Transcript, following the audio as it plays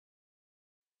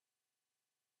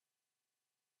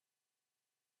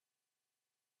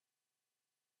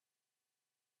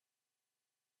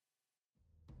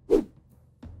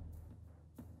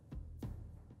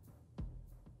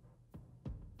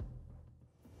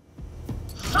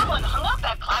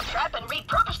Claptrap and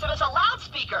repurposed it as a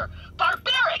loudspeaker.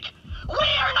 Barbaric! We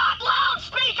are not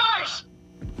loudspeakers!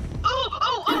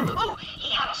 Ooh!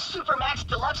 He had a Supermax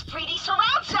Deluxe 3D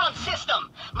surround sound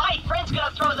system! My friend's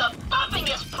gonna throw the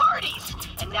bumpingest parties!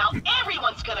 And now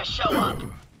everyone's gonna show up!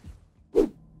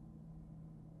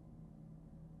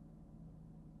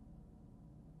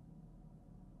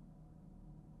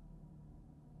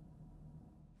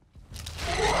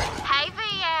 Hey,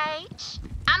 VH.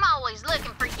 I'm always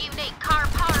looking for unique car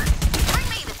parts. Bring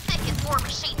me the sickest war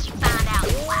machines you find out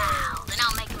wild, and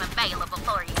I'll make them available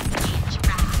for you at the Catch a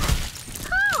Ride.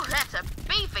 Whew, that's a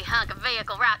beefy hunk of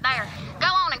vehicle right there. Go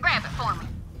on and grab it for me.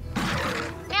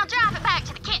 Now drive it back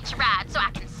to the Catch a Ride so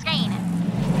I can scan it.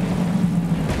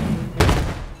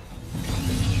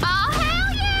 Oh,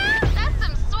 hell yeah! That's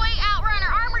some sweet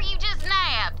Outrunner armor you just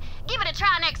nabbed. Give it a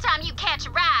try next time you catch a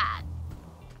ride.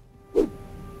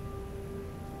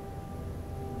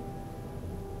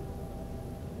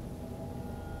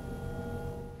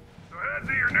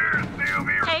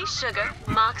 Hey, Sugar.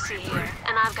 Moxie here,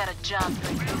 and I've got a job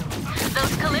for you.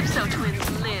 Those Calypso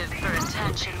twins live for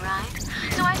attention, right?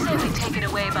 So I say we take it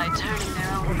away by turning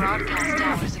their own broadcast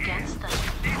towers against them.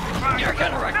 You're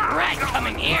gonna regret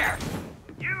coming here.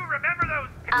 You remember those...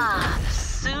 Ah, the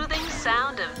soothing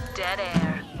sound of dead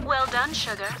air. Well done,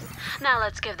 Sugar. Now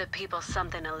let's give the people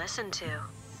something to listen to.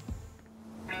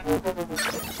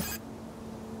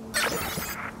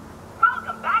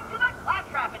 Welcome back to the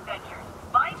Claptrap Adventures!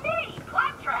 By me,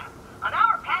 Claptrap! On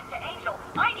our path to Angel,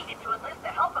 I needed to enlist the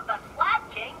help of the Slab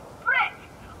King, Brick!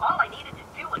 All I needed to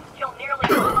do was kill nearly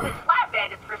all of his slab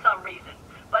bandits for some reason.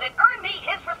 But it earned me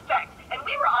his respect, and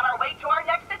we were on our way to our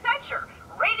next adventure,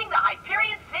 raiding the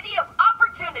Hyperion City of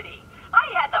Opportunity. I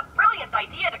had the brilliant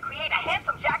idea to create a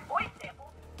Handsome Jack voice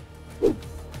sample.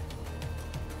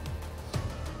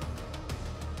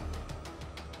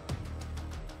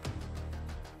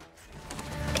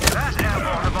 That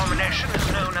airborne abomination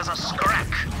is known as a scrack.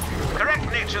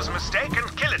 Correct nature's mistake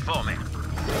and kill it for me.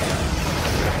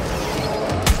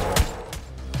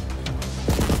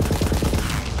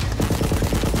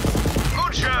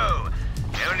 Good show!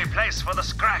 The only place for the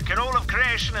scrack in all of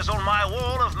creation is on my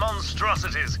wall of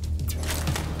monstrosities.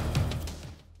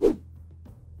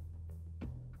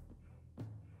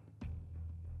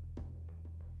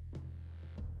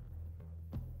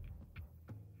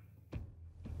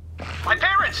 My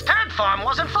parents' turd farm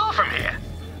wasn't far from here.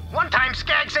 One time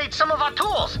Skags ate some of our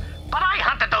tools, but I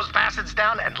hunted those bastards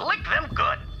down and licked them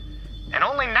good. And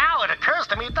only now it occurs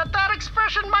to me that that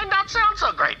expression might not sound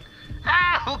so great.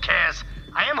 Ah, who cares?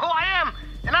 I am who I am,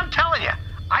 and I'm telling you,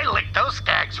 I licked those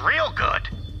Skags real good.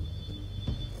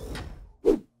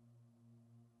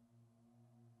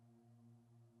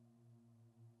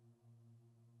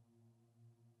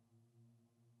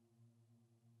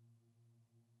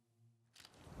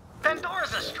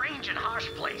 Pandora's a strange and harsh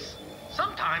place.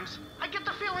 Sometimes, I get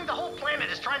the feeling the whole planet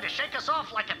is trying to shake us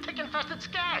off like a tick-infested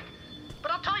skag.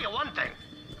 But I'll tell you one thing.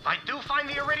 If I do find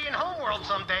the Iridian homeworld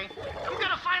someday, I'm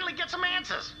gonna finally get some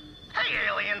answers. Hey,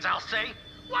 aliens, I'll say.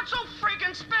 What's so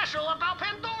freaking special about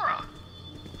Pandora?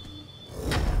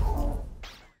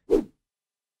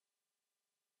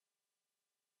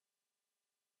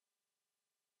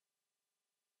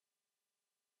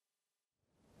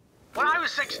 When I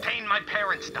was 16, my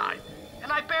parents died,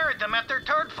 and I buried them at their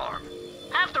turd farm.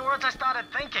 Afterwards, I started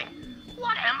thinking,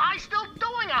 what am I still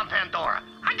doing on Pandora?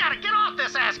 I gotta get off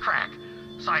this ass crack.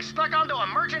 So I stuck onto a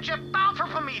merchant ship bound for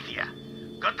Promethea.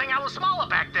 Good thing I was smaller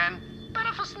back then,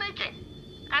 better for sneaking.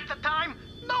 At the time,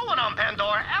 no one on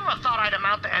Pandora ever thought I'd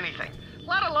amount to anything,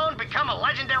 let alone become a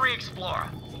legendary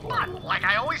explorer. But, like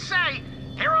I always say,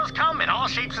 heroes come in all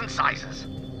shapes and sizes.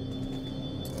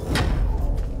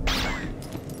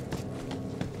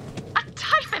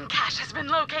 Typhon cache has been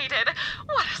located!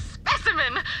 What a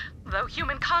specimen! Though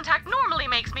human contact normally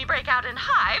makes me break out in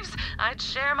hives, I'd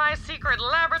share my secret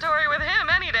laboratory with him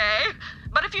any day.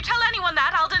 But if you tell anyone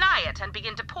that, I'll deny it and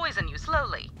begin to poison you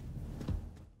slowly.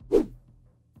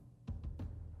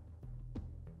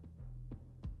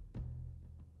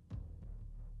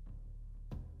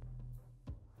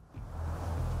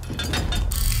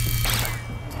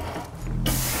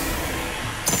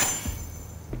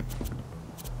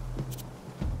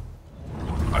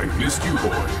 I missed you, boy.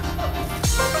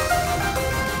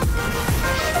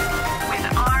 With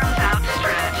arms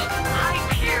outstretched,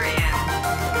 Hyperion.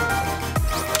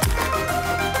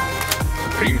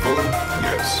 Painful?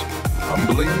 Yes.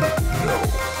 Humbling?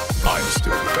 No.